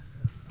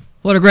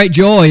What a great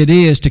joy it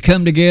is to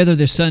come together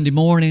this Sunday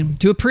morning,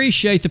 to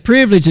appreciate the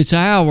privilege it's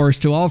ours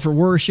to offer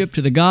worship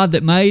to the God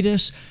that made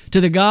us,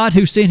 to the God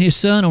who sent His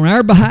Son on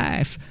our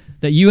behalf,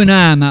 that you and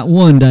I might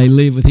one day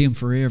live with Him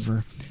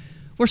forever.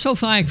 We're so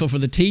thankful for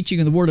the teaching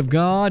of the Word of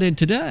God, and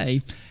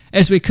today,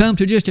 as we come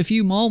to just a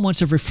few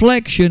moments of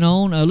reflection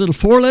on a little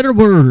four-letter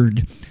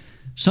word.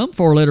 Some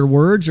four-letter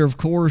words are, of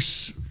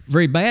course,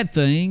 very bad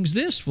things.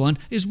 This one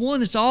is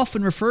one that's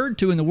often referred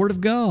to in the Word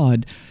of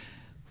God.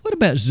 What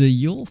about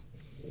zeal?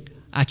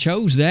 I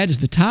chose that as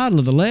the title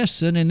of the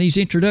lesson, and these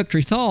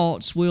introductory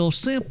thoughts will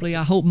simply,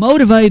 I hope,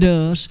 motivate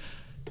us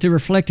to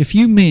reflect a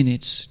few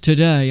minutes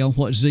today on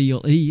what zeal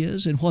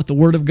is and what the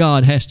Word of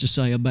God has to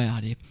say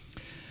about it.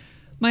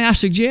 May I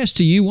suggest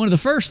to you, one of the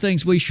first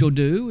things we shall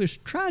do is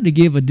try to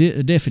give a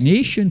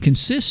definition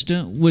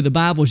consistent with the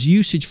Bible's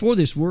usage for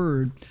this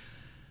word,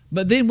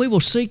 but then we will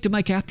seek to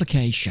make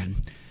application,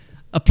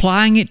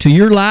 applying it to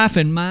your life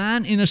and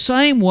mine in the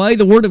same way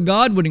the Word of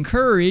God would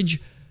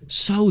encourage,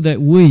 so that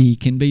we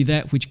can be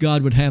that which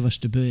God would have us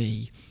to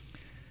be.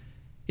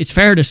 It's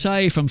fair to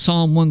say from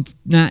Psalm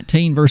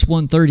 119, verse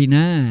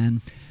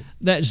 139,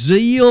 that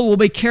zeal will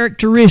be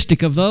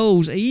characteristic of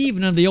those,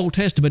 even in the Old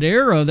Testament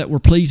era, that were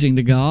pleasing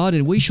to God,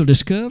 and we shall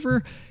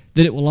discover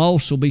that it will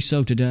also be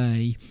so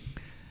today.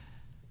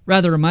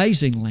 Rather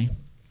amazingly,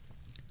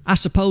 I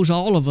suppose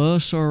all of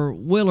us are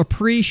well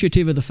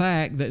appreciative of the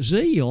fact that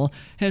zeal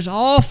has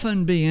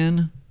often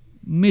been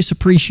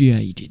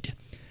misappreciated.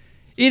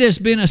 It has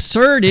been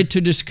asserted to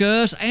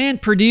discuss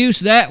and produce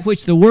that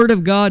which the Word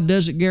of God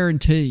doesn't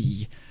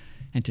guarantee.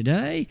 And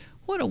today,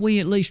 why don't we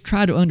at least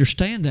try to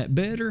understand that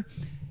better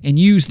and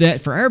use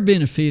that for our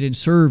benefit and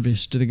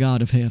service to the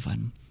God of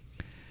heaven?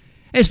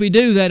 As we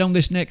do that on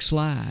this next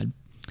slide,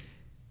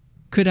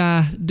 could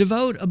I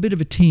devote a bit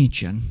of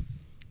attention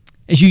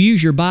as you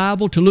use your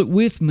Bible to look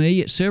with me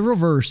at several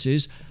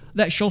verses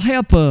that shall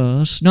help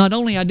us not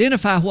only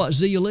identify what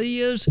zeal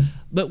is,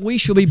 but we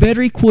shall be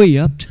better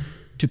equipped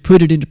to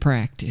put it into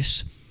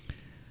practice.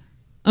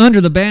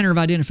 Under the banner of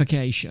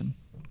identification,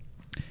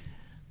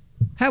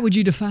 how would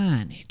you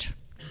define it?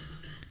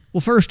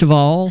 Well, first of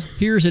all,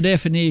 here's a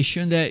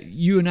definition that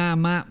you and I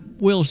might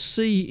well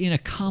see in a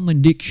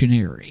common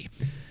dictionary.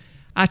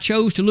 I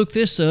chose to look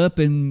this up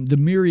in the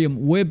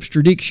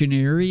Merriam-Webster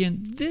dictionary,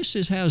 and this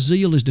is how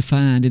zeal is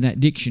defined in that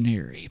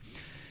dictionary.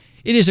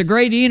 It is a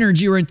great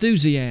energy or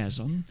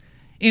enthusiasm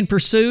in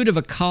pursuit of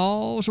a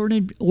cause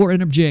or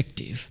an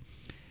objective.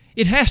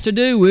 It has to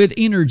do with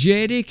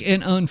energetic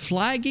and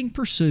unflagging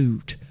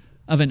pursuit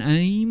of an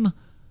aim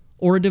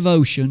or a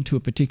devotion to a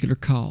particular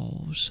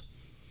cause.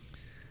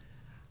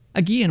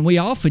 Again, we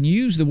often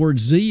use the word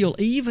zeal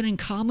even in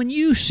common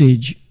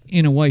usage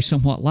in a way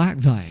somewhat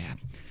like that,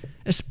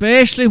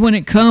 especially when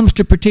it comes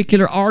to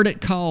particular ardent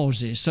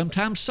causes,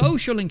 sometimes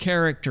social in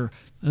character,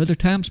 other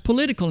times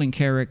political in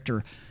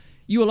character.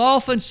 You will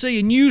often see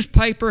a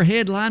newspaper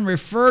headline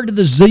refer to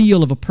the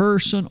zeal of a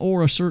person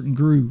or a certain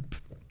group.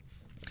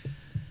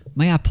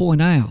 May I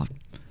point out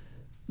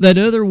that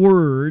other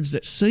words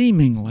that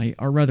seemingly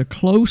are rather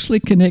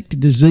closely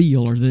connected to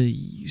zeal are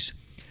these.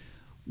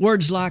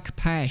 Words like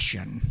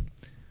passion,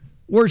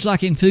 words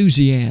like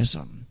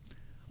enthusiasm,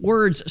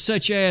 words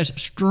such as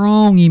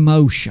strong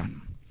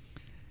emotion.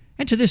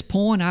 And to this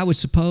point, I would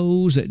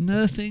suppose that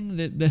nothing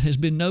that has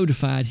been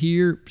notified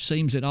here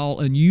seems at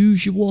all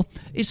unusual.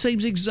 It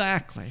seems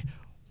exactly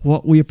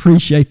what we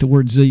appreciate the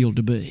word zeal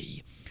to be.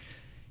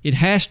 It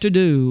has to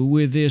do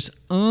with this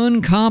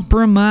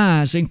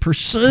uncompromising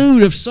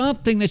pursuit of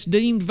something that's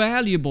deemed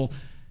valuable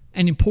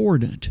and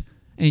important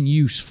and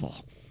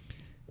useful.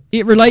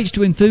 It relates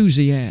to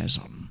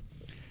enthusiasm.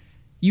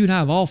 You and I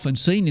have often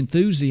seen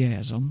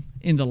enthusiasm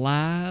in the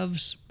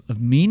lives of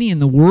many in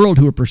the world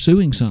who are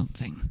pursuing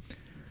something.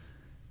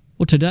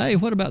 Well, today,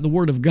 what about the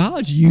Word of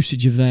God's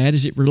usage of that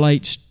as it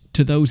relates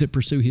to those that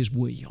pursue His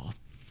will?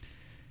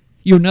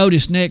 You'll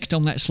notice next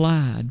on that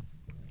slide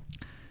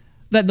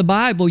that the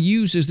Bible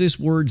uses this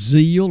word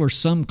zeal or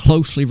some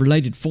closely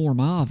related form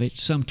of it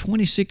some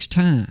 26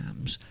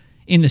 times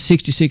in the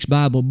 66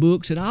 Bible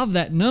books, and of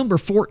that number,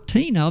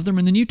 14 of them are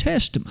in the New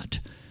Testament.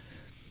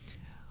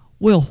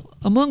 Well,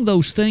 among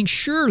those things,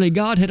 surely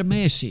God had a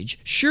message.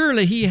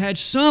 Surely He had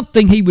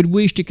something He would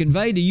wish to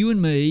convey to you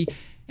and me,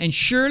 and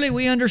surely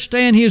we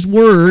understand His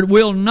Word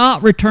will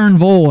not return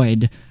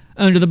void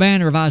under the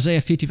banner of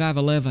Isaiah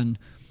 55:11.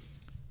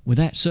 With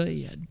that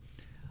said,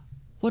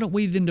 why don't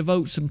we then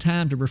devote some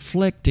time to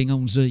reflecting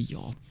on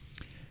zeal?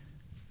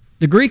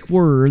 The Greek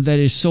word that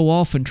is so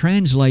often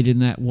translated in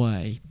that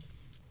way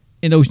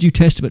in those New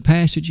Testament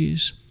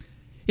passages,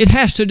 it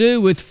has to do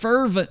with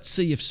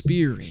fervency of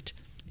spirit.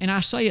 And I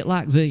say it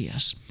like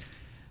this.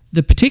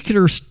 The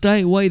particular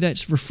way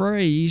that's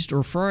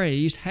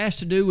phrased has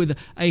to do with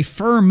a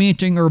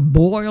fermenting or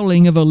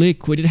boiling of a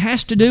liquid. It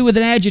has to do with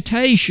an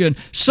agitation,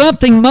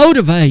 something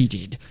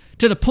motivated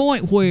to the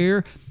point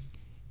where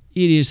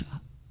it is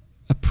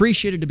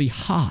appreciated to be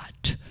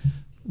hot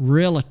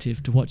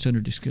relative to what's under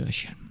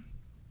discussion.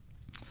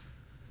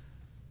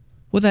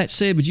 With that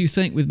said, would you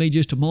think with me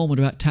just a moment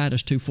about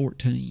Titus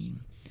 2:14?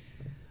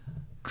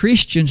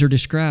 Christians are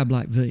described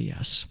like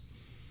this.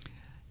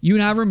 You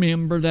and I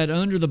remember that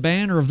under the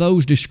banner of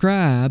those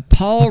described,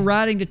 Paul,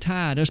 writing to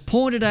Titus,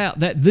 pointed out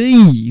that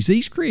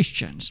these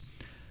Christians,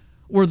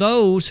 were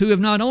those who have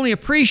not only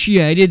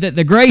appreciated that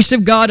the grace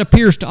of God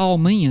appears to all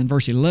men,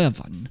 verse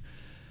 11,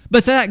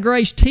 but that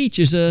grace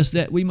teaches us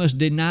that we must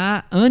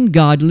deny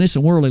ungodliness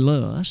and worldly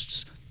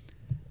lusts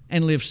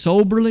and live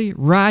soberly,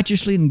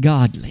 righteously, and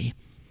godly.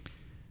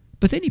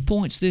 But then he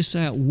points this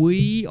out.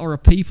 We are a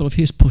people of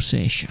His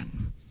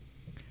possession,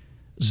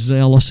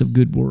 zealous of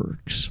good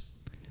works.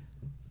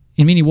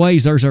 In many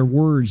ways, there's our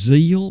word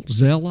zeal,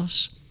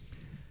 zealous.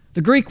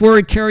 The Greek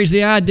word carries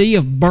the idea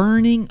of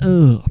burning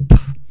up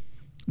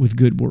with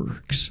good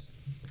works.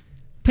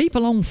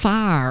 People on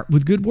fire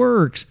with good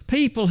works.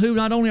 People who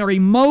not only are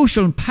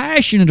emotional and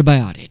passionate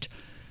about it,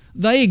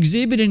 they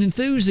exhibit an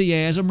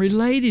enthusiasm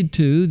related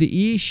to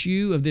the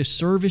issue of this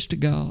service to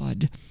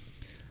God.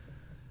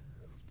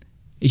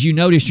 As you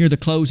notice near the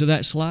close of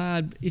that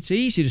slide, it's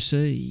easy to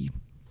see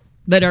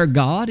that our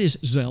God is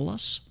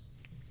zealous.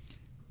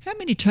 How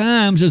many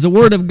times does the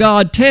Word of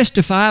God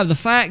testify of the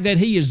fact that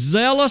He is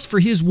zealous for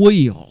His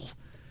will?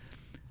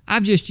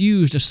 I've just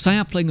used a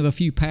sampling of a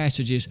few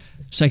passages,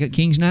 2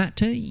 Kings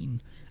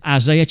 19,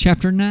 Isaiah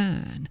chapter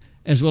 9,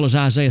 as well as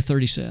Isaiah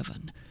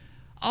 37,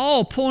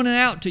 all pointing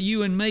out to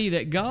you and me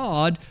that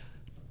God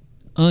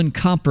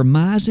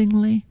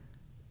uncompromisingly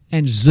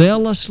and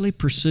zealously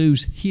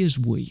pursues His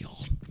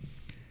will.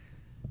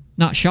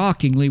 Not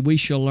shockingly, we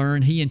shall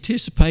learn He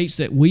anticipates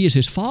that we as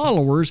His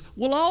followers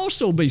will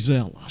also be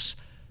zealous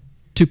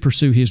to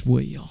pursue His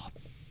will.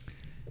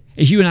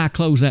 As you and I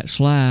close that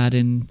slide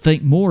and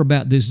think more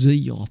about this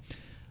zeal,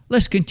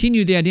 let's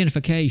continue the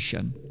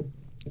identification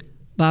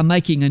by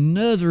making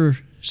another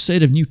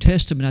set of New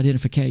Testament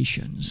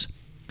identifications.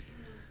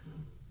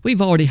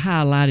 We've already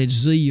highlighted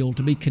zeal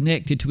to be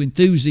connected to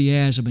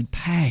enthusiasm and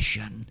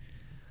passion.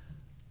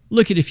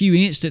 Look at a few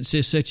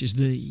instances such as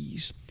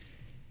these.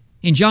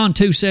 In John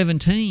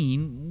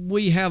 2:17,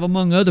 we have,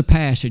 among other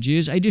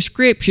passages, a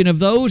description of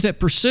those that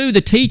pursue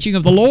the teaching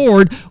of the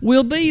Lord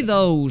will be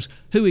those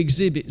who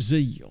exhibit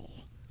zeal.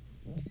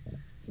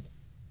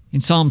 In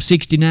Psalm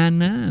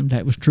 69:9,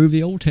 that was true of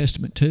the Old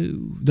Testament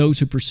too, those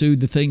who pursued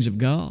the things of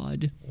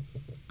God.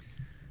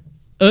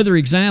 Other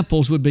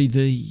examples would be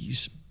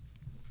these.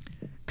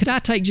 Could I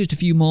take just a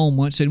few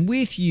moments and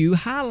with you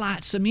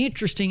highlight some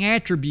interesting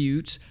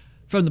attributes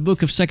from the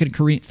book of 2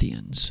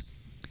 Corinthians?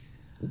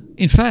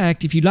 In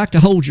fact, if you'd like to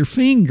hold your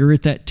finger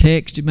at that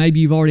text, it maybe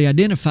you've already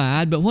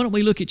identified, but why don't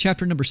we look at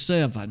chapter number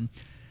 7?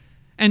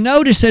 And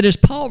notice that as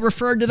Paul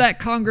referred to that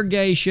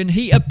congregation,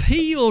 he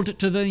appealed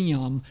to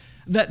them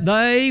that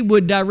they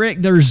would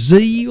direct their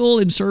zeal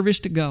in service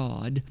to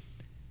God,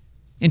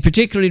 and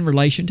particularly in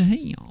relation to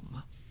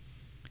Him.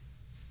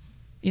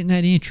 Isn't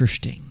that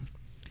interesting?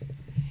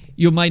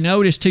 You may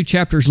notice 2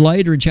 chapters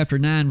later in chapter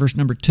 9, verse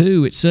number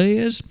 2, it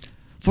says,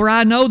 "For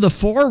I know the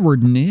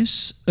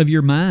forwardness of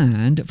your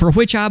mind, for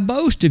which I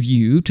boast of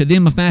you to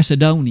them of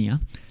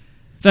Macedonia,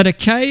 that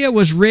Achaia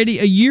was ready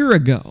a year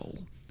ago,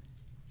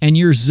 and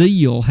your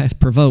zeal hath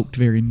provoked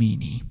very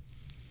many."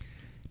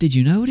 Did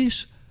you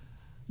notice?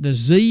 The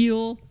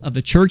zeal of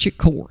the church at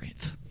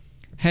Corinth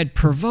had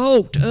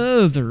provoked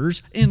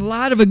others in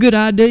light of a good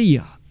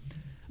idea.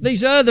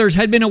 These others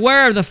had been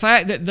aware of the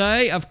fact that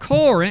they of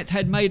Corinth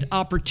had made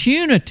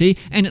opportunity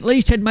and at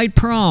least had made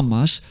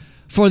promise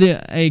for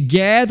a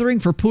gathering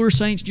for poor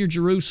saints near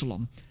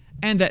Jerusalem,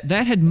 and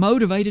that had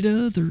motivated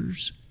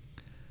others.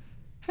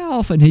 How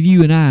often have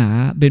you and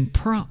I been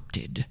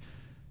prompted,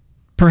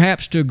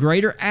 perhaps to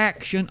greater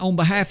action on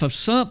behalf of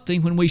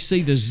something when we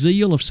see the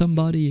zeal of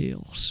somebody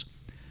else?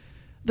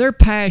 Their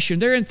passion,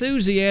 their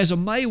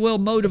enthusiasm may well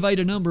motivate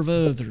a number of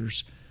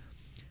others.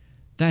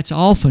 That's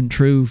often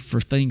true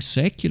for things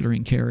secular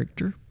in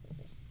character.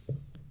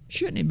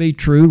 Shouldn't it be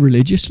true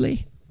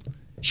religiously?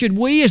 Should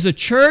we as the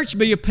church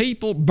be a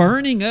people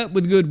burning up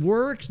with good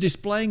works,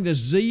 displaying the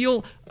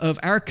zeal of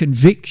our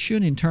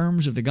conviction in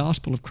terms of the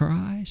gospel of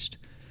Christ?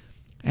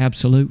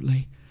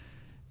 Absolutely.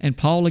 And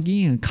Paul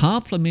again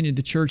complimented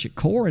the church at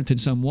Corinth in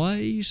some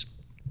ways.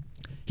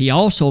 He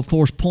also, of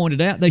course,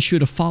 pointed out they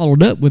should have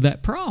followed up with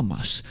that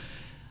promise.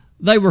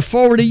 They were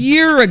forward a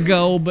year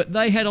ago, but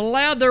they had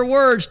allowed their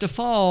words to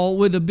fall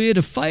with a bit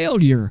of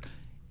failure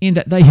in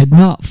that they had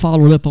not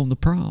followed up on the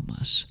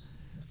promise.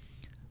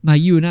 May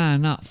you and I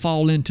not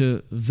fall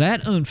into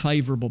that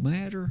unfavorable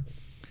matter.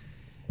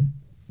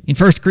 In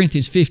 1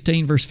 Corinthians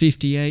 15, verse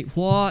 58,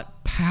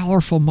 what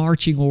powerful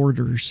marching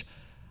orders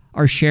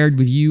are shared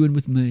with you and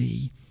with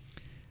me.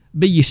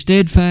 Be ye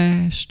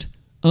steadfast,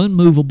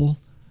 unmovable,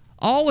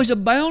 always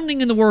abounding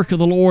in the work of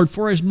the Lord,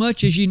 for as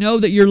much as you know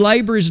that your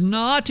labor is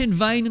not in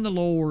vain in the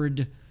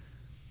Lord.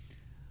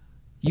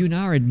 You and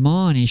I are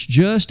admonished,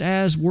 just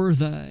as were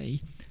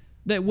they,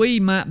 that we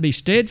might be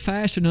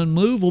steadfast and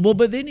unmovable,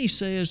 but then he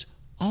says,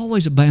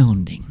 always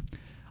abounding,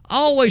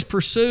 always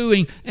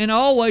pursuing, and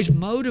always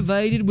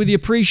motivated with the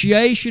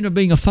appreciation of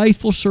being a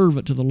faithful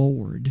servant to the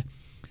Lord.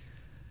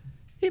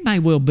 It may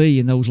well be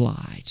in those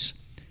lights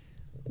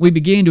we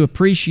begin to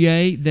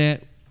appreciate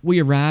that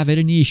we arrive at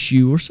an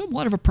issue or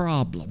somewhat of a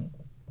problem.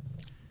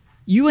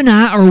 You and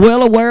I are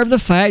well aware of the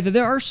fact that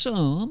there are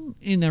some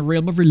in the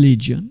realm of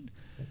religion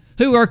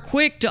who are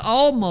quick to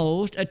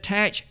almost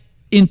attach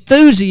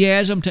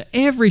enthusiasm to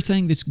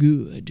everything that's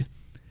good.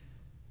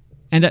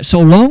 And that so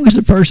long as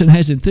a person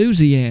has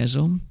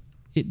enthusiasm,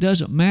 it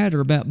doesn't matter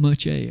about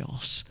much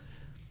else.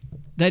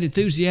 That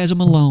enthusiasm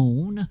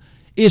alone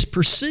is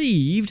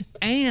perceived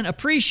and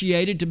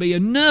appreciated to be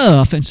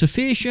enough and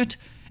sufficient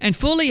and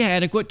fully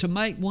adequate to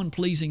make one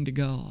pleasing to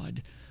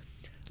God.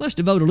 Let's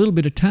devote a little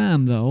bit of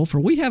time, though, for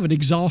we haven't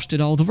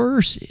exhausted all the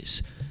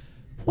verses.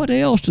 What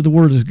else does the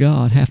Word of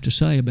God have to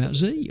say about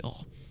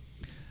zeal?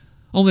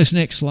 On this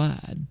next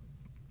slide,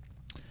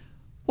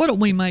 why don't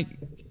we make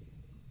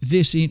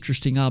this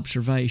interesting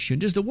observation?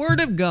 Does the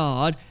Word of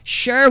God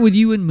share with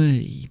you and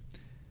me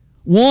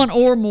one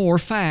or more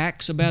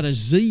facts about a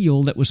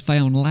zeal that was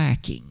found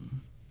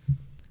lacking?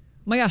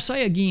 May I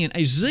say again,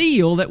 a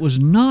zeal that was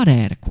not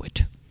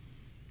adequate?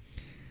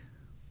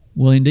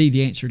 Well, indeed,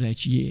 the answer to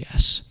that's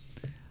yes.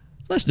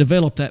 Let's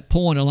develop that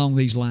point along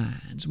these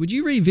lines. Would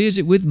you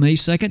revisit with me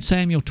 2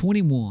 Samuel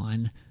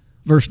 21,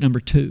 verse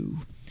number 2?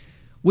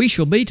 We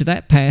shall be to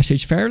that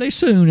passage fairly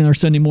soon in our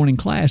Sunday morning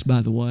class,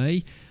 by the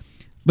way.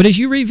 But as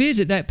you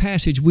revisit that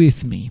passage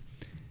with me,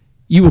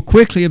 you will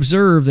quickly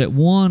observe that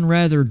one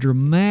rather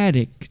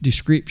dramatic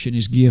description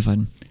is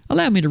given.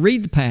 Allow me to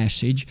read the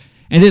passage,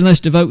 and then let's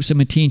devote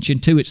some attention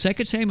to it.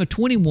 2 Samuel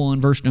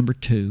 21, verse number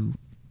 2.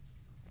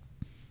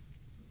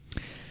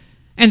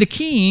 And the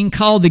king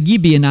called the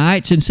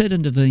Gibeonites and said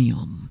unto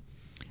them,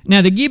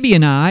 Now the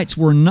Gibeonites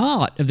were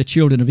not of the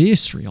children of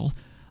Israel,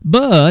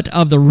 but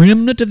of the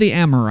remnant of the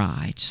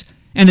Amorites.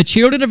 And the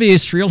children of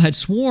Israel had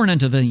sworn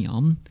unto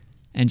them,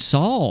 and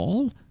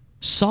Saul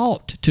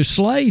sought to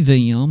slay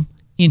them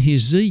in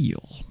his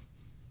zeal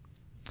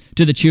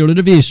to the children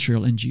of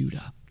Israel and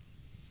Judah.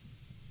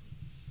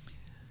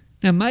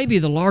 Now, maybe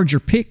the larger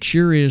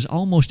picture is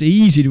almost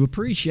easy to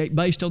appreciate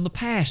based on the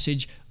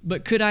passage,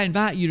 but could I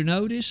invite you to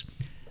notice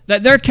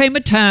that there came a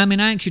time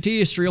in ancient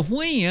Israel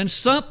when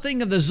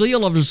something of the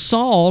zeal of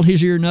Saul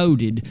is here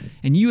noted.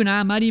 And you and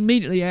I might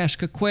immediately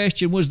ask a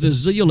question, was the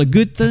zeal a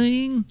good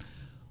thing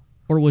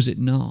or was it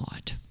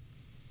not?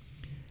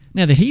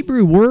 Now, the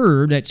Hebrew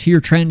word that's here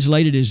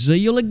translated as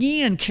zeal,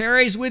 again,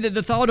 carries with it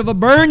the thought of a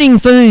burning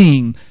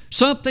thing,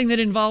 something that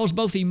involves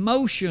both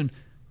emotion,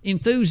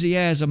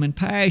 enthusiasm, and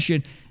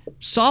passion.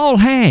 Saul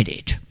had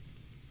it.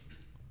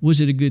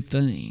 Was it a good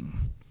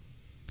thing?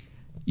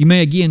 You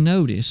may again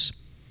notice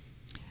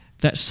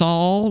that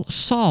Saul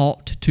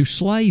sought to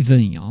slay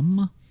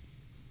them.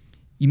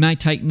 You may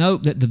take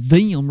note that the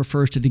them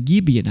refers to the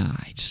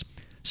Gibeonites.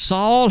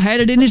 Saul had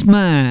it in his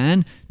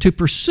mind to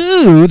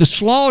pursue the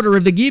slaughter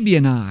of the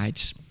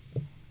Gibeonites,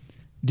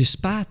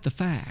 despite the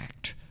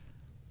fact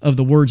of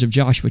the words of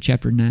Joshua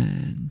chapter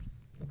 9.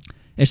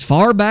 As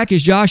far back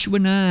as Joshua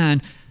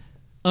 9,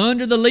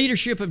 under the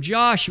leadership of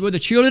Joshua, the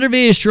children of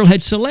Israel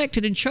had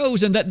selected and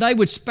chosen that they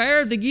would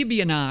spare the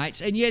Gibeonites,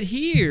 and yet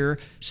here,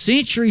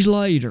 centuries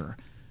later,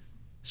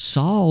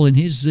 Saul in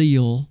his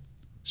zeal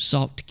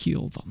sought to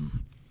kill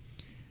them.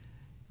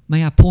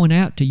 May I point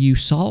out to you,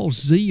 Saul's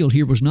zeal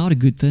here was not a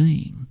good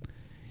thing.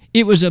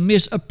 It was a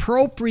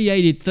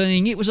misappropriated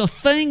thing. It was a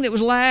thing that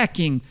was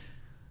lacking.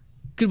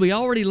 Could we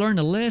already learn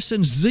a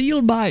lesson?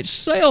 Zeal by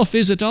itself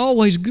isn't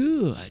always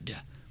good.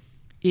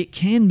 It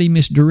can be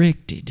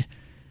misdirected.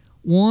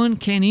 One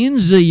can in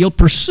zeal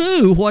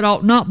pursue what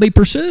ought not be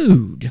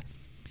pursued.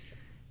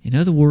 In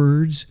other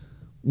words,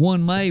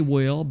 one may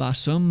well, by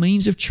some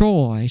means of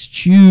choice,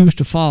 choose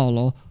to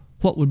follow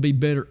what would be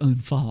better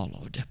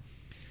unfollowed.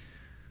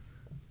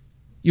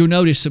 You'll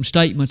notice some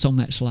statements on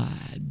that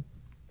slide.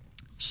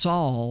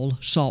 Saul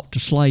sought to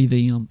slay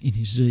them in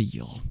his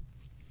zeal.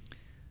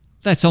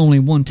 That's only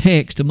one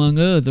text among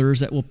others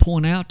that will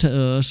point out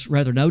to us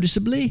rather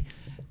noticeably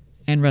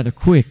and rather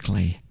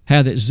quickly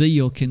how that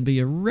zeal can be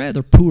a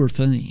rather poor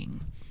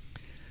thing.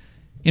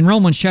 In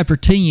Romans chapter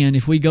 10,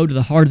 if we go to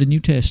the heart of the New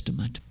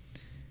Testament,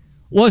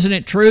 wasn't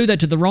it true that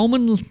to the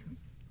Roman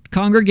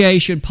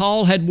congregation,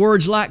 Paul had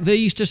words like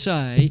these to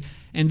say,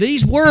 and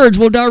these words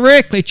will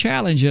directly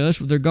challenge us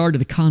with regard to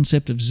the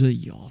concept of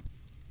zeal.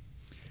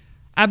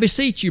 I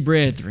beseech you,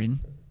 brethren,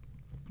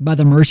 by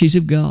the mercies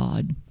of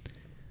God,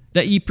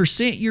 that ye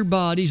present your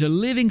bodies a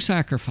living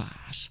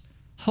sacrifice,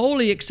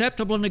 wholly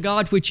acceptable unto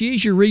God, which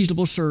is your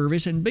reasonable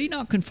service, and be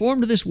not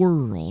conformed to this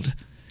world.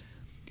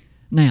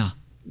 Now,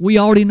 we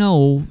already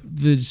know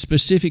the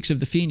specifics of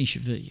the finish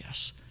of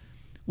this.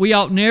 We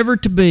ought never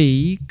to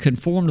be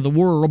conformed to the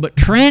world, but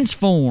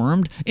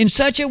transformed in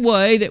such a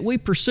way that we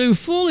pursue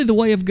fully the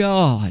way of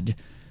God.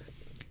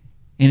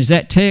 And as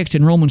that text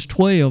in Romans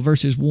 12,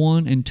 verses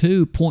 1 and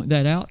 2 point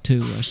that out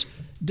to us,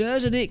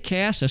 doesn't it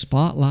cast a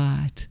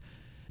spotlight?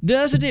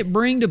 Doesn't it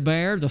bring to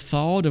bear the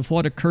thought of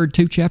what occurred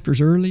 2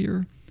 chapters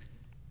earlier?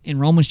 In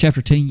Romans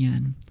chapter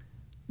 10,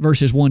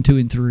 verses 1, 2,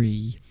 and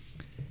 3.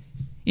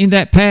 In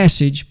that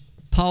passage,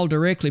 Paul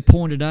directly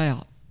pointed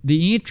out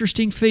the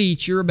interesting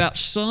feature about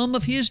some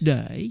of his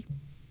day,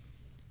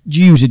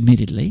 Jews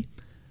admittedly,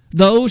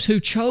 those who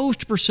chose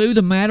to pursue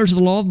the matters of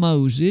the law of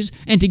Moses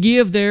and to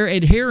give their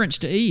adherence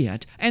to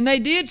it, and they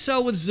did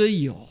so with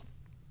zeal.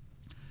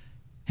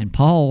 And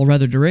Paul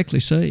rather directly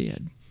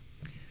said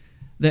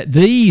that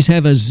these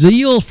have a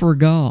zeal for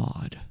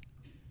God,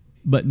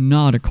 but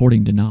not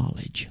according to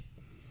knowledge.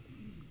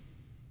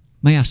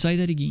 May I say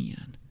that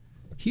again?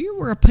 Here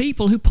were a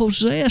people who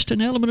possessed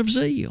an element of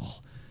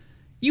zeal.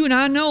 You and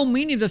I know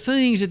many of the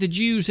things that the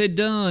Jews had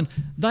done.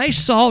 They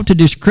sought to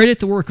discredit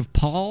the work of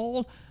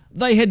Paul.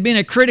 They had been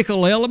a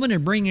critical element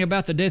in bringing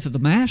about the death of the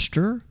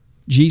Master,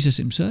 Jesus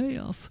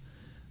himself.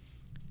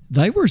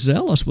 They were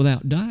zealous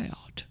without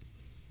doubt.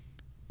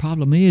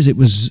 Problem is, it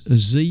was a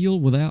zeal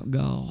without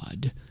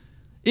God.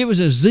 It was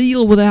a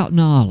zeal without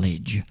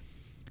knowledge.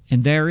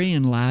 And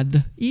therein lied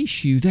the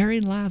issue.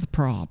 Therein lied the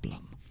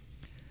problem.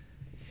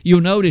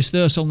 You'll notice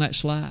thus on that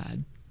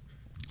slide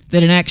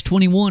that in Acts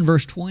 21,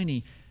 verse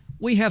 20,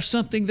 we have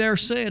something there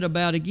said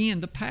about,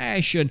 again, the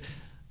passion,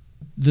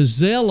 the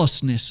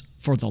zealousness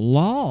for the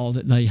law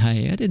that they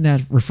had, and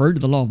that referred to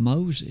the law of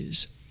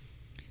Moses.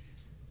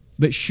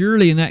 But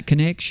surely in that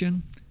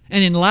connection,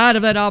 and in light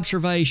of that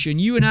observation,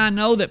 you and I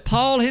know that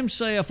Paul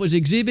himself was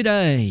Exhibit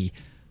A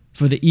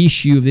for the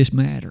issue of this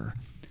matter.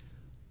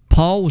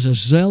 Paul was a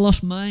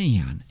zealous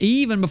man.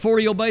 Even before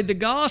he obeyed the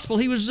gospel,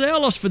 he was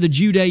zealous for the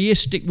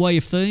Judaistic way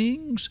of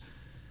things.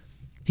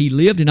 He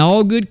lived in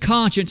all good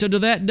conscience unto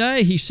that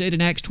day, he said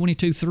in Acts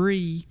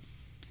 22:3.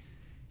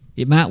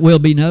 It might well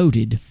be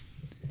noted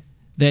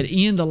that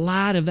in the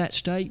light of that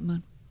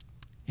statement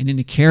and in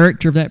the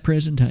character of that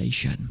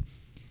presentation,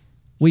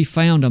 we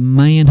found a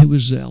man who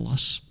was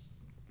zealous.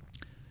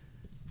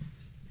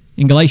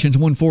 In Galatians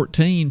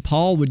 1:14,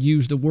 Paul would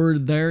use the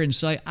word there and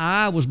say,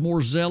 I was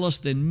more zealous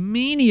than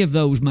many of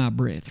those my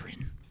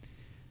brethren.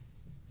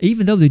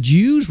 Even though the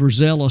Jews were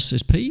zealous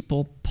as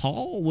people,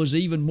 Paul was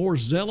even more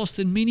zealous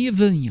than many of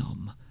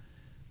them.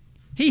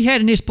 He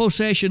had in his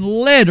possession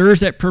letters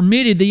that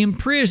permitted the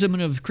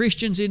imprisonment of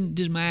Christians in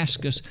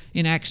Damascus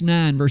in Acts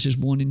 9, verses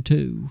 1 and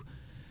 2.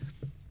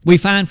 We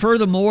find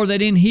furthermore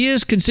that in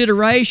his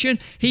consideration,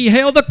 he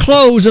held the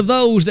clothes of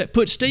those that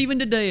put Stephen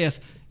to death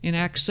in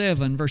Acts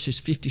 7, verses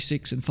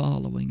 56 and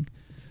following.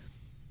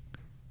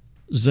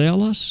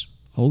 Zealous?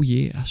 Oh,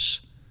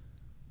 yes.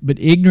 But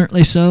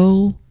ignorantly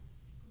so?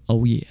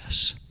 Oh,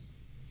 yes.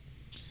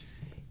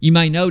 You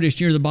may notice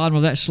near the bottom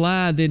of that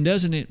slide, then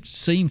doesn't it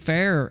seem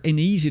fair and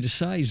easy to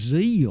say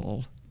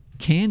zeal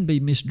can be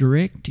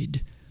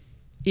misdirected?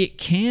 It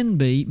can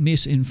be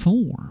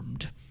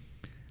misinformed.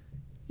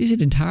 Is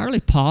it entirely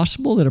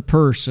possible that a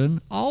person,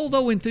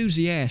 although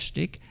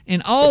enthusiastic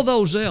and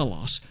although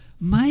zealous,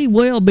 may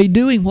well be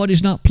doing what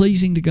is not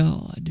pleasing to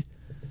God?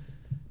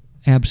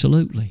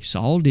 Absolutely.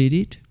 Saul did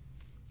it.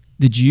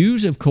 The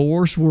Jews, of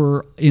course,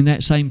 were in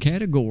that same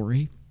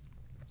category.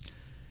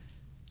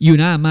 You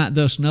and I might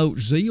thus note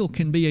zeal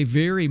can be a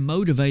very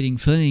motivating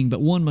thing, but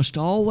one must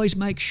always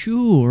make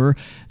sure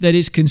that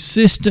it's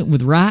consistent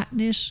with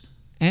rightness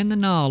and the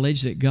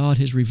knowledge that God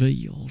has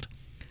revealed.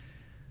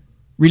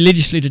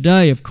 Religiously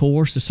today, of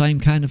course, the same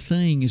kind of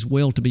thing is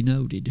well to be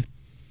noted.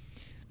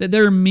 That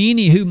there are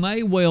many who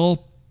may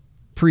well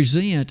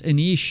present an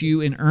issue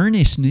in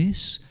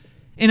earnestness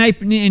and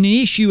an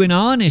issue in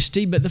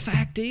honesty, but the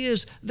fact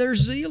is their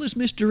zeal is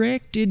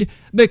misdirected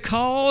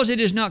because it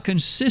is not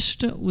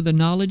consistent with the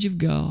knowledge of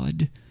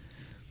God.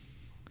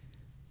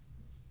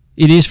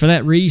 It is for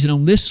that reason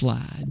on this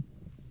slide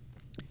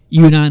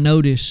you and I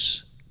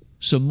notice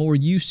some more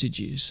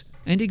usages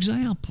and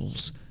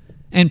examples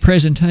and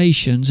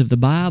presentations of the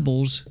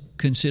Bible's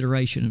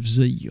consideration of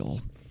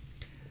zeal.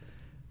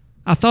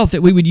 I thought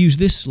that we would use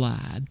this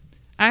slide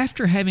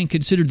after having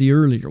considered the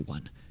earlier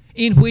one,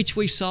 in which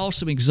we saw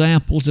some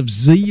examples of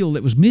zeal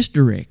that was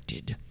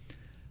misdirected.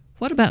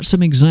 What about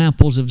some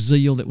examples of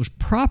zeal that was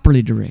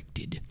properly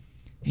directed?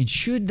 And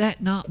should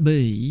that not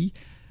be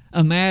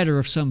a matter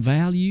of some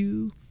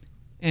value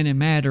and a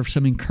matter of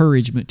some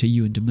encouragement to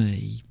you and to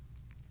me?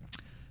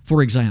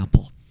 For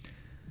example,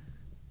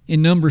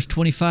 in Numbers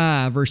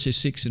 25, verses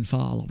 6 and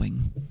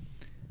following,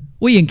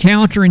 we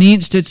encounter an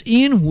instance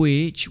in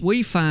which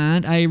we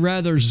find a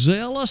rather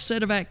zealous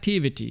set of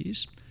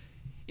activities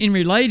in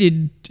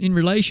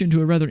relation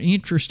to a rather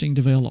interesting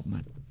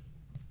development.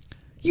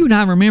 You and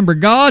I remember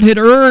God had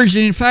urged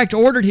and in fact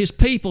ordered His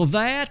people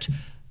that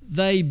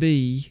they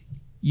be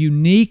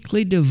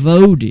uniquely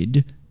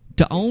devoted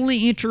to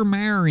only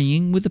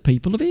intermarrying with the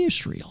people of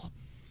Israel.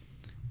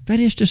 That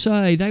is to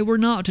say, they were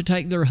not to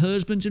take their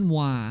husbands and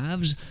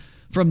wives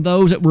from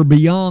those that were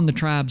beyond the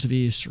tribes of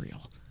Israel.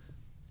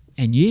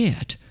 And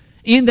yet,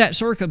 in that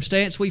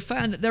circumstance, we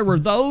find that there were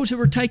those who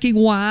were taking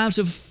wives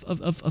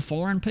of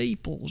foreign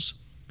peoples.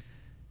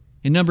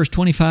 In Numbers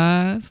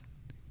 25,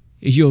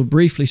 as you'll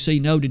briefly see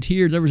noted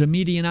here, there was a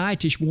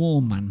Midianitish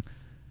woman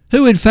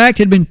who in fact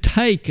had been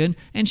taken,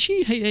 and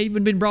she had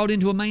even been brought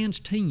into a man's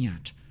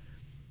tent.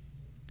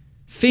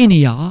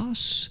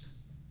 Phinehas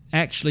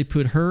actually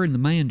put her and the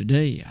man to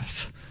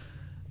death.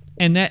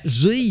 And that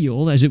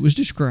zeal, as it was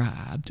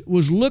described,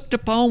 was looked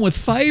upon with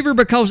favor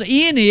because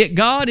in it,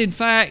 God, in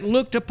fact,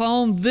 looked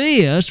upon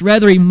this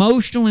rather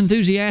emotional,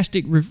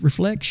 enthusiastic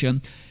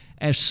reflection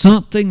as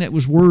something that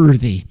was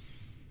worthy.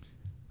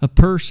 A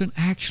person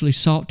actually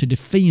sought to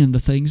defend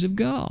the things of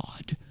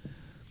God.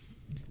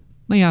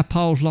 May I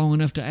pause long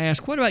enough to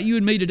ask, what about you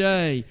and me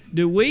today?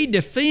 Do we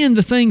defend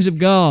the things of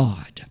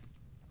God?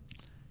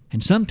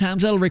 And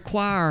sometimes that'll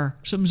require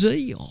some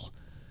zeal.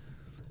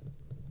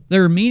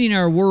 There are many in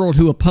our world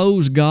who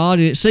oppose God,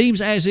 and it seems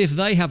as if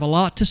they have a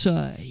lot to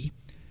say.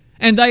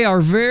 And they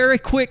are very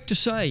quick to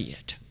say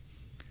it.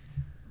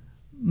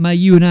 May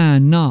you and I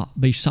not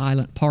be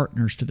silent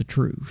partners to the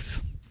truth.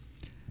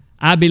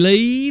 I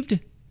believed,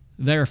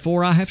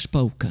 therefore I have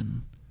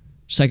spoken.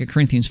 2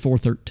 Corinthians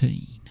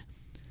 4:13.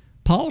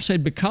 Paul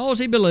said because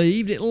he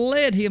believed, it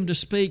led him to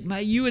speak.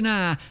 May you and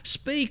I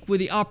speak with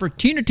the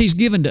opportunities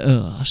given to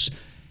us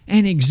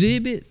and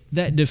exhibit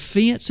that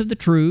defense of the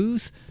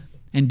truth,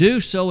 and do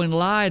so in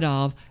light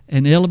of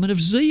an element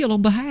of zeal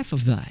on behalf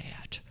of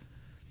that.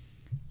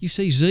 You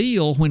see,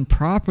 zeal, when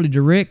properly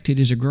directed,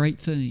 is a great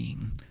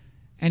thing,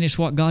 and it's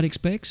what God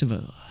expects of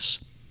us.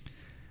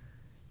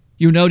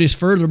 You'll notice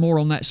furthermore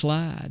on that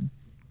slide,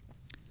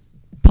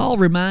 Paul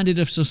reminded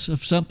us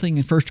of something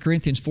in 1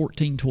 Corinthians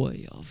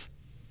 14:12.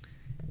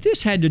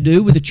 This had to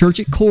do with the church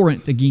at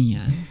Corinth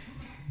again,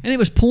 and it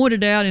was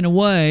pointed out in a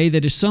way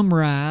that is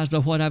summarized by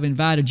what I've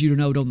invited you to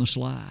note on the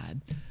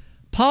slide.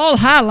 Paul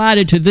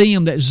highlighted to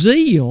them that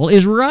zeal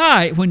is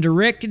right when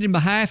directed in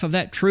behalf of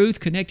that truth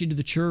connected to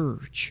the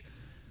church.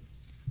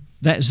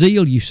 That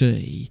zeal, you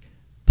see,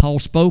 Paul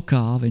spoke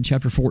of in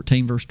chapter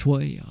 14, verse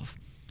 12.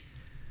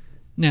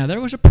 Now, there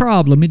was a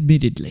problem,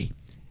 admittedly,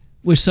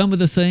 with some of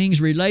the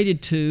things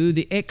related to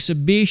the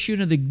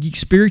exhibition of the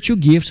spiritual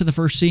gifts of the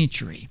first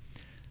century.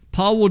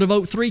 Paul will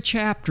devote 3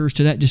 chapters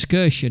to that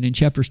discussion in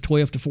chapters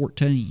 12 to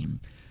 14.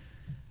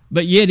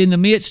 But yet in the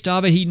midst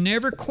of it, he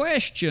never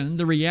questioned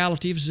the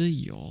reality of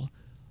zeal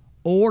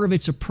or of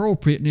its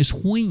appropriateness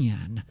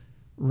when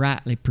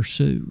rightly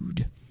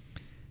pursued.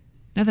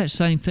 Now that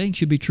same thing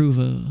should be true of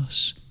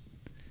us.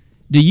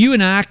 Do you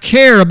and I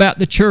care about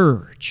the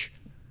church?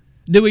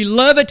 Do we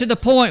love it to the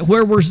point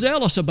where we're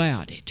zealous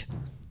about it?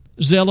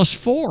 Zealous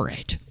for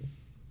it?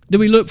 Do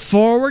we look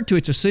forward to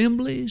its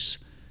assemblies?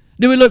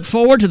 Do we look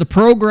forward to the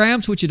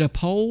programs which it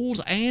upholds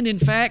and, in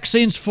fact,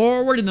 sends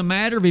forward in the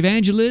matter of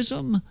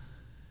evangelism?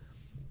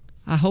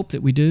 I hope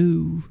that we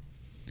do.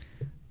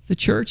 The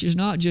church is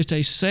not just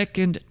a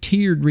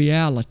second-tiered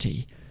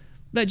reality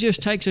that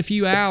just takes a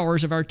few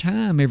hours of our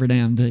time every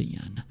now and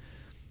then.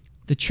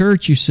 The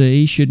church, you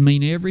see, should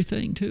mean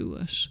everything to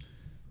us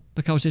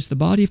because it's the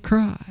body of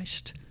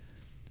Christ.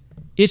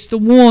 It's the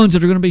ones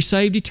that are going to be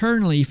saved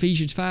eternally,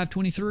 Ephesians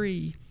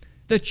 5:23.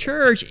 The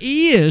church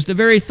is the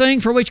very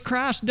thing for which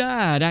Christ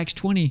died, Acts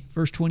 20,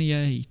 verse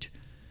 28.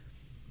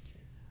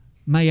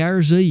 May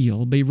our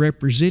zeal be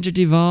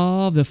representative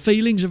of the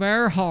feelings of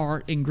our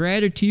heart in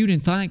gratitude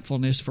and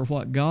thankfulness for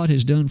what God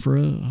has done for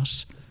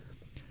us.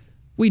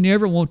 We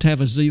never want to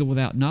have a zeal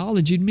without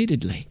knowledge,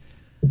 admittedly,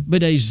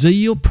 but a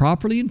zeal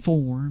properly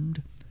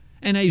informed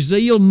and a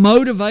zeal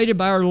motivated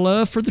by our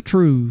love for the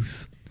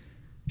truth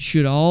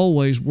should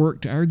always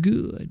work to our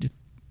good.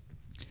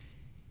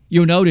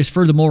 You'll notice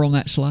furthermore on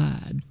that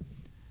slide,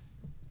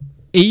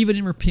 even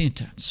in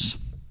repentance,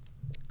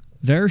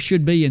 there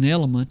should be an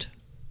element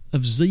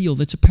of zeal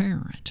that's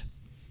apparent.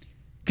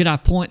 Could I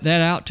point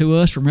that out to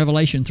us from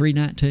Revelation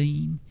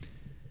 3:19?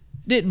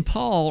 Didn't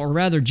Paul, or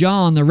rather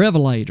John the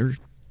Revelator,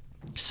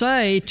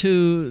 say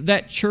to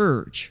that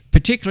church,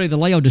 particularly the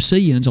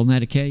Laodiceans on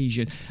that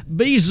occasion,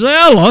 be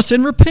zealous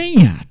and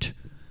repent?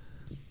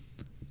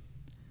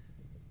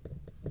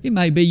 It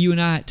may be you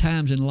and I at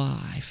times in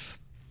life,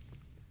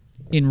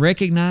 in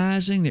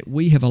recognizing that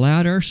we have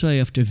allowed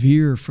ourselves to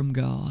veer from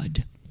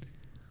God.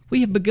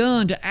 We have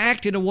begun to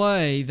act in a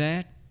way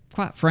that,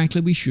 quite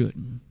frankly, we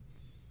shouldn't.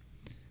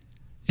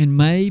 And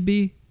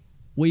maybe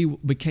we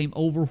became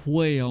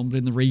overwhelmed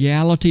in the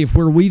reality of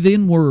where we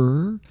then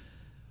were,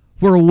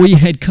 where we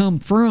had come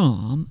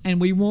from,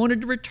 and we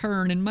wanted to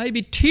return, and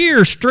maybe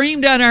tears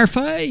streamed down our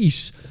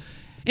face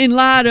in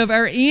light of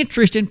our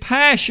interest and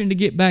passion to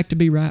get back to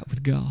be right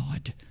with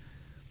God.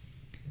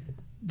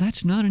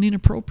 That's not an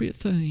inappropriate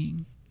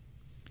thing.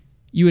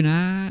 You and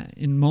I,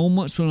 in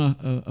moments when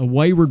a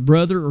wayward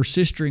brother or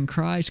sister in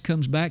Christ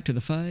comes back to the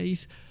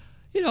faith,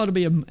 it ought to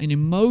be an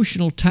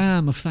emotional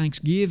time of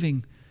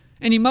thanksgiving,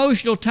 an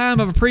emotional time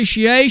of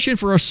appreciation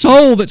for a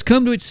soul that's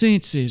come to its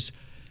senses,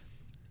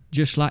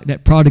 just like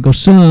that prodigal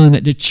son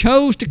that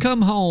chose to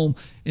come home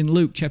in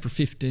Luke chapter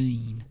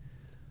 15.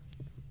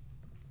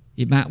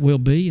 It might well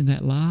be in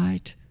that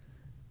light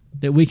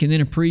that we can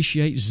then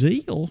appreciate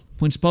zeal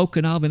when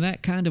spoken of in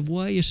that kind of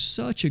way is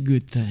such a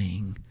good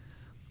thing.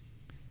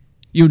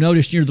 You'll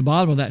notice near the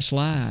bottom of that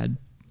slide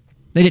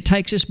that it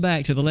takes us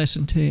back to the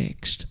lesson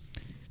text,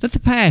 that the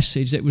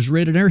passage that was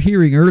read in our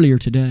hearing earlier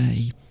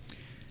today.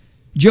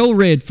 Joe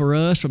read for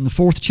us from the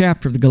 4th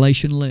chapter of the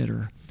Galatian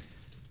letter.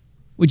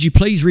 Would you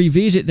please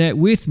revisit that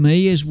with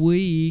me as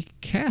we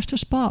cast a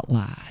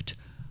spotlight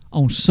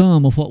on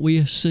some of what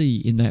we see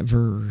in that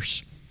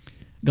verse.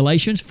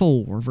 Galatians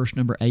 4, verse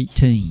number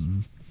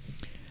 18.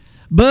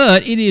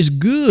 But it is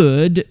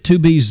good to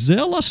be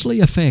zealously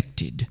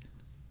affected,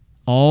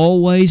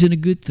 always in a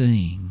good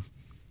thing,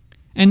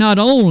 and not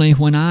only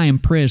when I am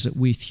present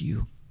with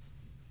you.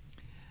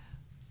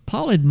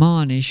 Paul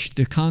admonished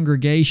the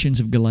congregations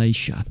of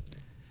Galatia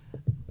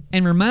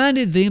and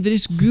reminded them that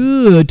it's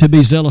good to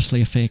be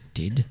zealously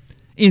affected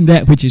in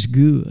that which is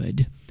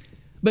good.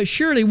 But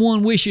surely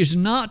one wishes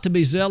not to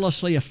be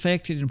zealously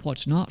affected in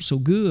what's not so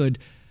good.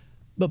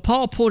 But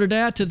Paul pointed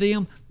out to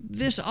them,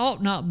 this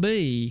ought not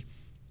be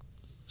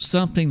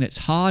something that's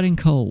hot and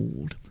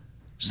cold,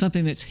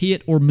 something that's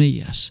hit or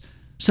miss,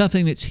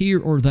 something that's here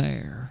or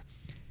there.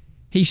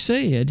 He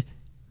said,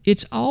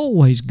 it's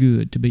always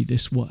good to be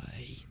this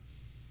way.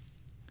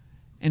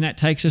 And that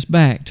takes us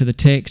back to the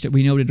text that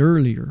we noted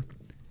earlier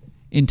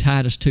in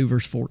Titus 2,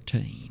 verse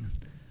 14.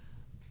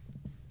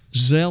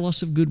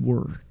 Zealous of good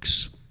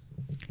works.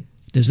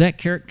 Does that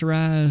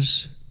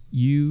characterize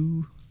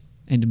you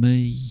and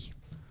me?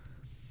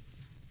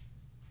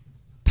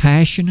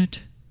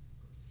 Passionate,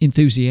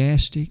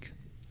 enthusiastic,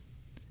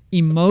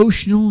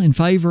 emotional in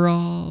favor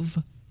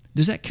of.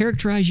 Does that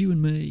characterize you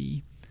and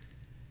me?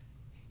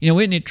 You know,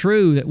 isn't it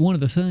true that one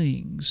of the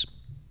things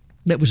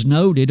that was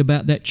noted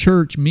about that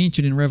church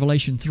mentioned in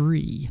Revelation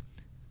 3,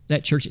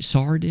 that church at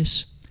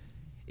Sardis,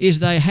 is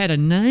they had a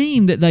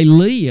name that they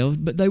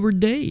lived, but they were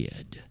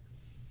dead.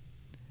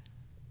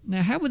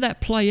 Now, how would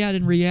that play out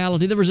in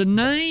reality? There was a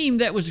name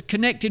that was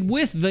connected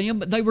with them,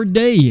 but they were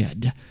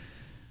dead.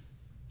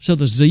 So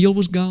the zeal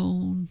was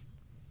gone.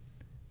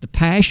 The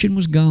passion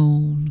was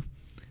gone.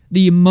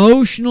 The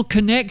emotional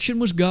connection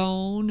was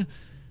gone.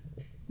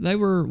 They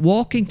were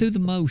walking through the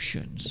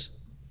motions,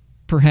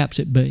 perhaps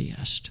at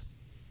best.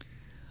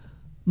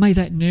 May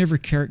that never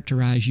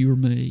characterize you or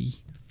me.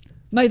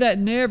 May that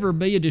never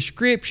be a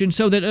description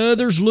so that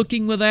others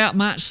looking without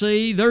might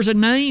see there's a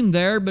name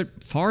there, but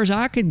as far as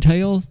I can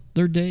tell,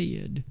 they're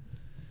dead.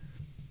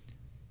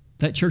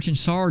 That church in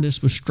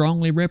Sardis was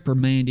strongly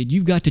reprimanded.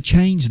 You've got to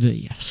change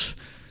this.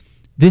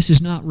 This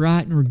is not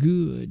right nor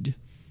good.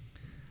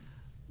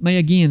 May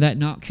again that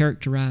not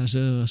characterize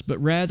us, but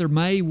rather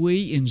may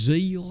we in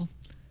zeal,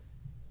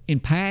 in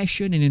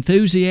passion and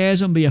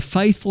enthusiasm be a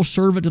faithful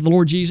servant of the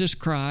Lord Jesus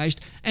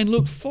Christ and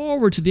look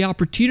forward to the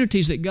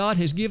opportunities that God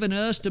has given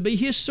us to be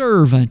His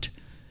servant.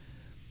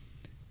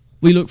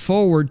 We look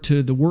forward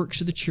to the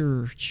works of the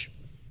church,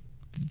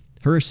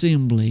 her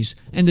assemblies,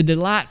 and the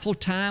delightful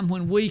time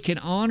when we can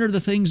honor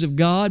the things of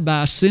God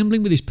by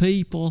assembling with His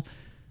people,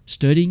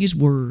 studying His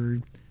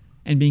Word,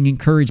 and being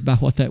encouraged by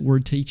what that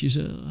Word teaches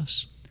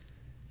us.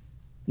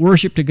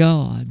 Worship to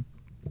God,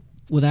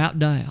 without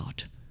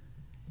doubt,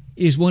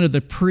 is one of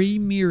the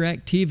premier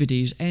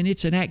activities, and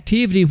it's an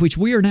activity in which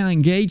we are now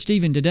engaged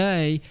even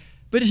today,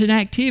 but it's an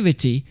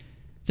activity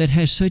that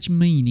has such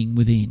meaning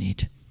within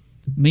it.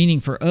 Meaning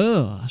for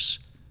us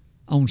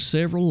on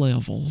several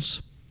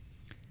levels.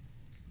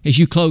 As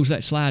you close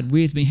that slide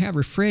with me, how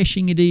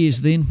refreshing it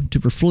is then to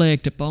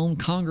reflect upon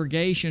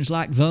congregations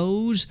like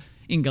those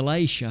in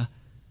Galatia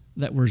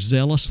that were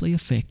zealously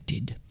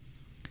affected.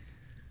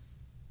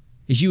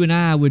 As you and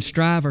I would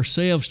strive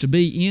ourselves to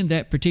be in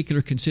that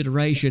particular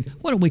consideration,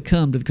 why don't we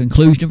come to the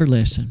conclusion of our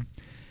lesson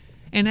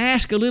and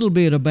ask a little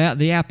bit about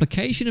the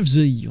application of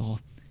zeal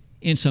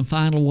in some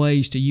final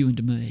ways to you and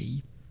to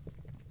me.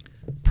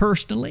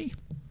 Personally,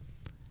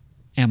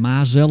 am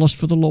I zealous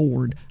for the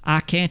Lord? I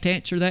can't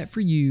answer that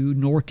for you,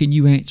 nor can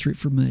you answer it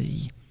for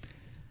me.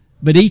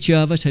 But each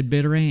of us had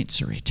better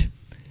answer it.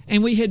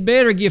 And we had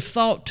better give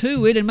thought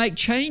to it and make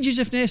changes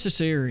if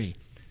necessary.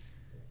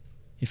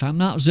 If I'm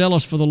not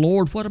zealous for the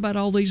Lord, what about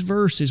all these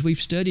verses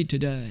we've studied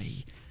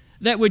today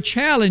that would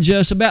challenge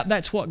us about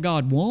that's what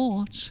God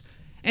wants,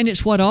 and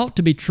it's what ought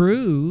to be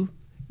true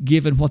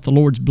given what the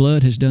Lord's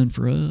blood has done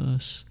for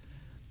us?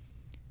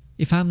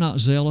 If I'm not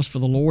zealous for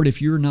the Lord,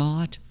 if you're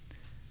not,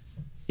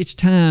 it's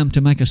time to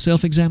make a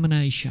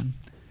self-examination.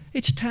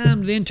 It's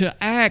time then to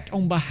act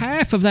on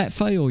behalf of that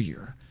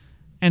failure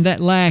and that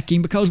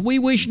lacking, because we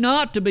wish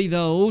not to be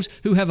those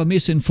who have a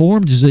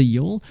misinformed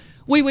zeal.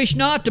 We wish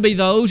not to be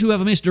those who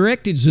have a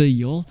misdirected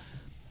zeal.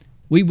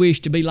 We wish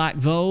to be like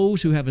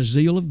those who have a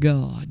zeal of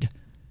God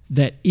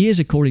that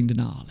is according to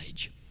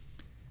knowledge.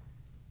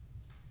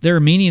 There are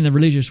many in the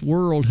religious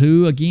world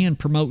who, again,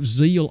 promote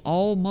zeal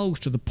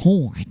almost to the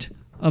point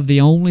of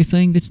the only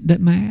thing that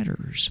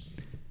matters.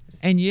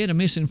 And yet a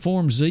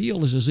misinformed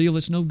zeal is a zeal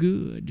that's no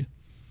good.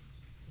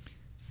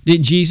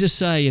 Didn't Jesus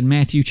say in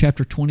Matthew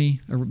chapter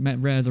 20, or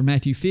rather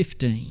Matthew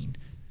 15,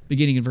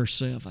 beginning in verse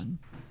 7,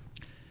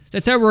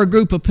 that there were a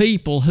group of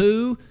people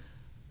who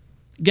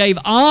gave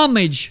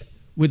homage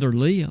with their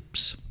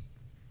lips,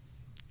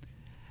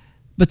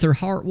 but their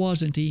heart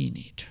wasn't in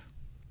it.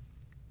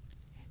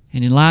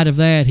 And in light of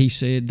that, he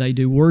said, they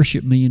do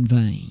worship me in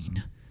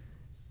vain,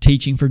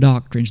 teaching for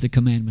doctrines the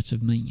commandments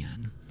of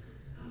men.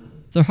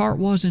 Their heart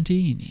wasn't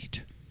in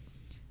it.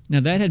 Now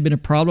that had been a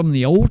problem in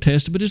the Old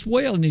Testament as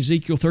well, in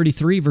Ezekiel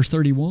 33, verse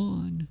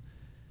 31.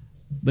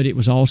 But it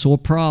was also a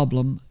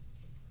problem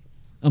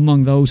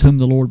among those whom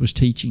the Lord was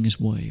teaching as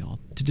well.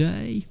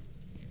 Today,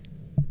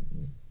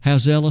 how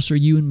zealous are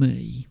you and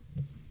me?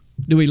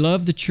 Do we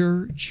love the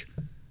church?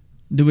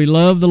 Do we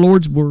love the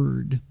Lord's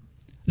Word?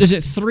 Does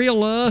it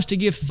thrill us to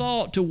give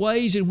thought to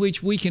ways in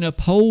which we can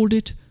uphold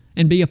it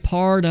and be a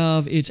part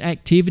of its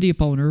activity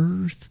upon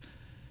earth?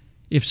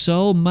 If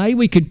so, may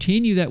we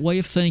continue that way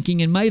of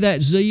thinking, and may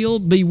that zeal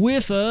be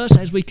with us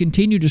as we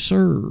continue to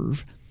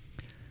serve.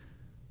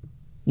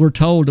 We're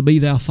told to be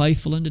thou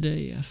faithful unto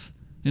death,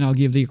 and I'll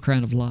give thee a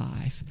crown of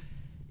life.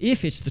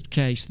 If it's the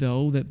case,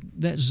 though,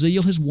 that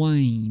zeal has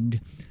waned,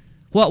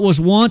 what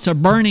was once a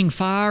burning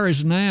fire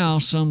is now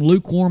some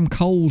lukewarm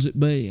coals at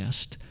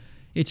best.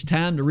 It's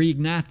time to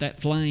reignite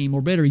that flame,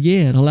 or better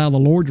yet, allow the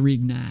Lord to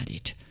reignite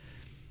it.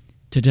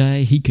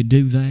 Today, He could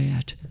do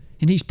that,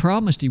 and He's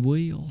promised He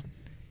will.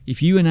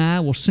 If you and I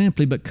will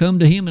simply but come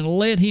to Him and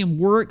let Him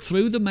work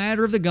through the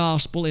matter of the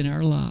gospel in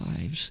our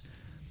lives.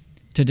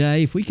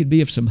 Today, if we could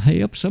be of some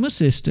help, some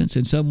assistance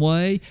in some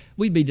way,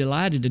 we'd be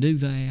delighted to do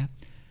that.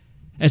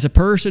 As a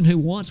person who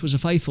once was a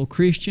faithful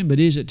Christian but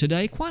isn't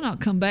today, why not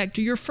come back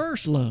to your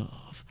first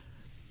love?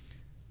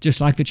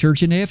 Just like the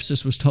church in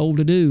Ephesus was told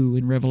to do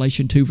in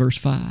Revelation 2, verse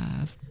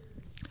 5.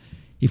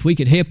 If we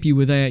could help you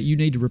with that, you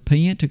need to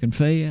repent, to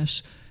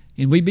confess,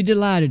 and we'd be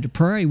delighted to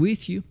pray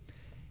with you.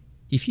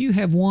 If you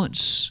have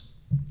once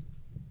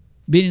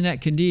been in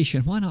that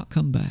condition, why not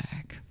come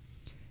back?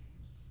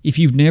 If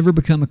you've never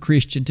become a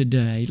Christian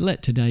today,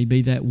 let today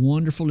be that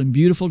wonderful and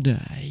beautiful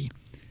day.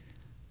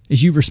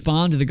 As you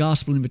respond to the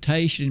gospel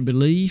invitation in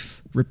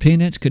belief,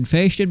 repentance,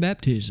 confession, and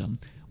baptism,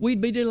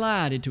 we'd be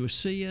delighted to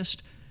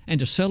assist and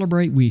to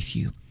celebrate with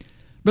you.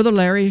 Brother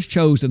Larry has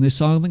chosen this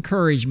song of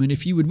encouragement.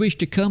 If you would wish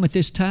to come at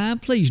this time,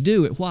 please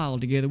do it while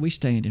together we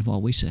stand and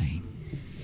while we sing.